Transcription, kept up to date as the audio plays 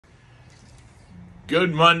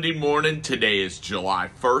Good Monday morning. Today is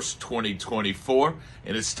July 1st, 2024,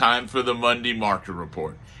 and it's time for the Monday Market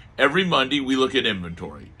Report. Every Monday, we look at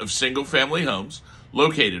inventory of single-family homes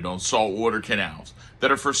located on saltwater canals that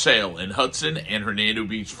are for sale in Hudson and Hernando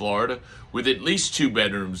Beach, Florida, with at least 2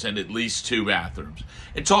 bedrooms and at least 2 bathrooms,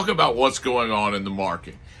 and talk about what's going on in the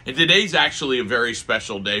market. And today's actually a very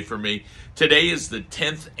special day for me. Today is the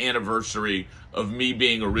 10th anniversary of me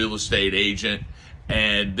being a real estate agent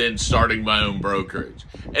and then starting my own brokerage.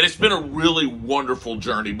 And it's been a really wonderful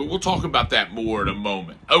journey, but we'll talk about that more in a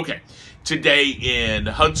moment. Okay, today in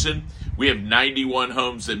Hudson, we have 91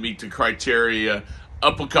 homes that meet the criteria,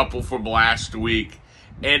 up a couple from last week.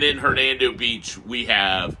 And in Hernando Beach, we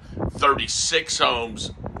have 38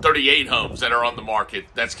 homes that are on the market.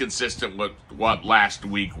 That's consistent with what last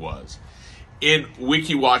week was. In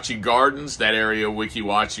Weeki Wachee Gardens, that area of Weeki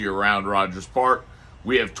Wachee around Rogers Park,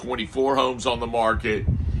 we have 24 homes on the market.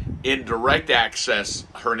 In direct access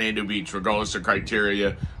Hernando Beach, regardless of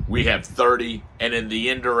criteria, we have 30. And in the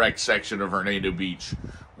indirect section of Hernando Beach,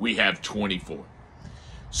 we have 24.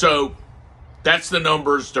 So that's the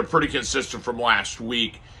numbers. They're pretty consistent from last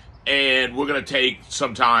week. And we're going to take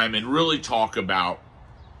some time and really talk about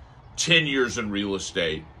 10 years in real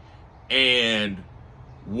estate and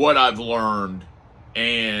what I've learned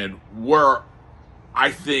and where I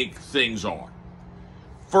think things are.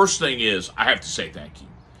 First thing is, I have to say thank you.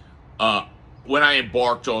 When I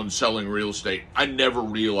embarked on selling real estate, I never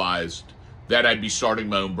realized that I'd be starting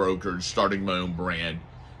my own brokerage, starting my own brand,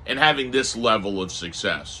 and having this level of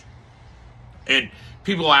success. And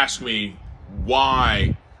people ask me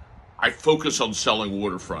why I focus on selling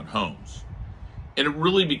waterfront homes. And it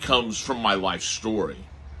really becomes from my life story.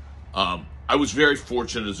 I was very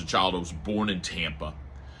fortunate as a child. I was born in Tampa.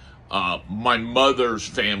 My mother's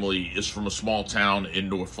family is from a small town in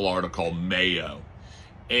North Florida called Mayo,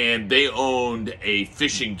 and they owned a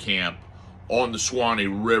fishing camp on the Suwannee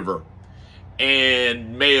River,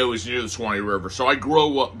 and Mayo is near the Suwannee River. So I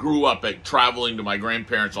grew up traveling to my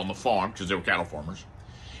grandparents on the farm because they were cattle farmers,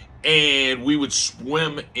 and we would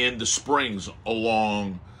swim in the springs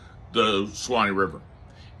along the Suwannee River,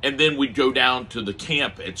 and then we'd go down to the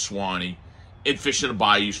camp at Suwannee and fish in the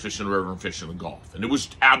bayous, fish in the river, and fish in the Gulf. And it was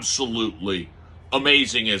absolutely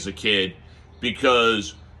amazing as a kid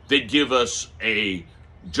because they'd give us a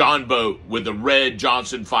John boat with a red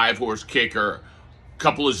Johnson 5-horse kicker, a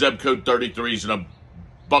couple of Zebco 33s, and a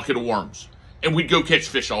bucket of worms. And we'd go catch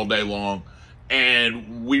fish all day long,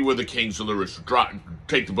 and we were the kings of the river.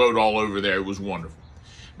 Take the boat all over there. It was wonderful.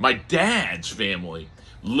 My dad's family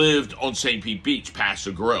lived on St. Pete Beach,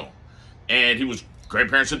 Paso Grill, and he was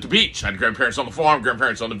grandparents at the beach. I had grandparents on the farm,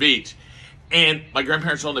 grandparents on the beach. And my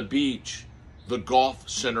grandparents on the beach, the Gulf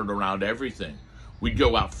centered around everything. We'd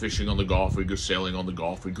go out fishing on the Gulf, we'd go sailing on the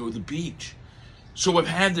Gulf, we'd go to the beach. So I've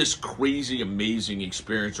had this crazy, amazing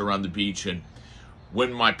experience around the beach. And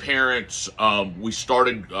when my parents, we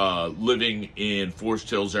started living in Forest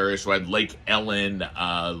Hills area, so I had Lake Ellen,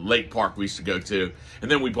 Lake Park we used to go to. And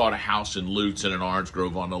then we bought a house in Lutz and an orange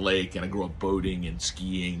grove on the lake, and I grew up boating and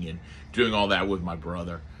skiing and doing all that with my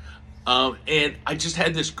brother. And I just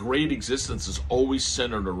had this great existence that's always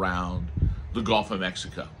centered around the Gulf of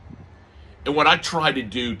Mexico. And what I try to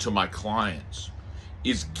do to my clients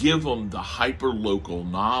is give them the hyper-local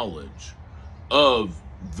knowledge of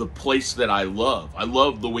the place that I love. I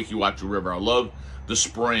love the Weeki Wachee River. I love the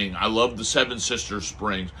spring. I love the Seven Sisters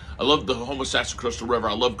Springs. I love the Homosassa Crystal River.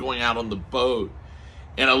 I love going out on the boat.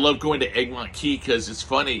 And I love going to Egmont Key because it's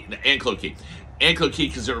funny, Anclo Key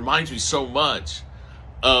because it reminds me so much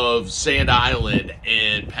of Sand Island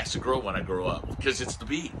and Paso Grill when I grew up because it's the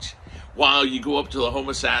beach. While you go up to the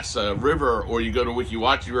Homosassa River or you go to Weeki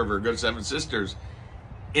Wachee River or go to Seven Sisters,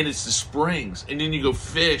 and it's the springs. And then you go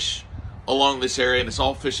fish along this area, and it's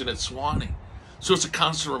all fishing at Suwannee. So it's a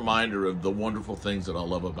constant reminder of the wonderful things that I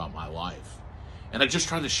love about my life. And I just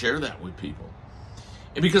try to share that with people.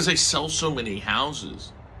 And because I sell so many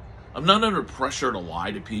houses, I'm not under pressure to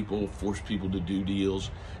lie to people, force people to do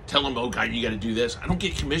deals, tell them, oh, God, you got to do this. I don't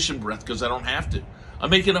get commission breath because I don't have to. I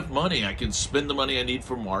make enough money. I can spend the money I need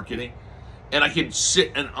for marketing, and I can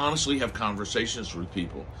sit and honestly have conversations with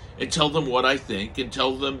people and tell them what I think and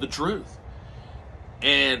tell them the truth.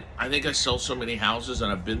 And I think I sell so many houses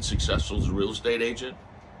and I've been successful as a real estate agent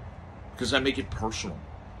because I make it personal.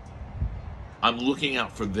 I'm looking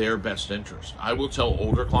out for their best interest. I will tell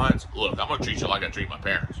older clients, look, I'm going to treat you like I treat my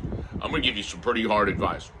parents. I'm going to give you some pretty hard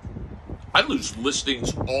advice. I lose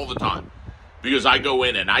listings all the time because I go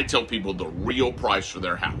in and I tell people the real price for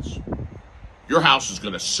their house. Your house is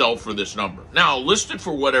going to sell for this number. Now, I'll list it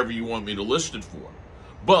for whatever you want me to list it for,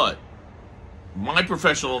 but my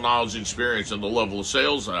professional knowledge and experience and the level of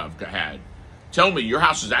sales that I've had tell me your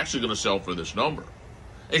house is actually going to sell for this number.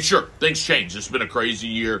 And sure, things change. It's been a crazy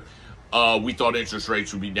year. We thought interest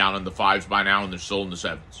rates would be down in the 5s by now, and they're still in the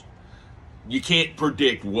 7s. You can't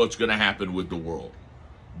predict what's going to happen with the world.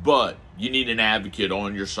 But you need an advocate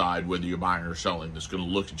on your side, whether you're buying or selling, that's going to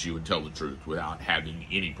look at you and tell the truth without having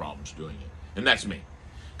any problems doing it. And that's me.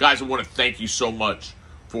 Guys, I want to thank you so much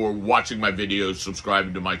for watching my videos,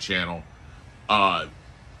 subscribing to my channel.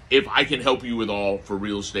 If I can help you with all for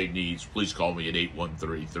real estate needs, please call me at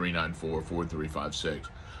 813-394-4356.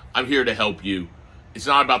 I'm here to help you. It's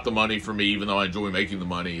not about the money for me, even though I enjoy making the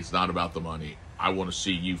money. It's not about the money. I want to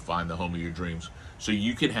see you find the home of your dreams so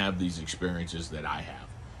you can have these experiences that I have.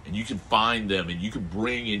 And you can find them and you can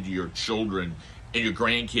bring into your children and your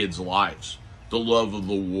grandkids' lives the love of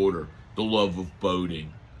the water, the love of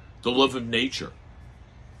boating, the love of nature.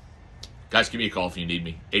 Guys, give me a call if you need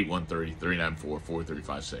me.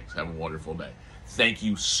 813-394-4356. Have a wonderful day. Thank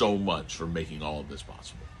you so much for making all of this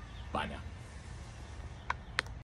possible. Bye now.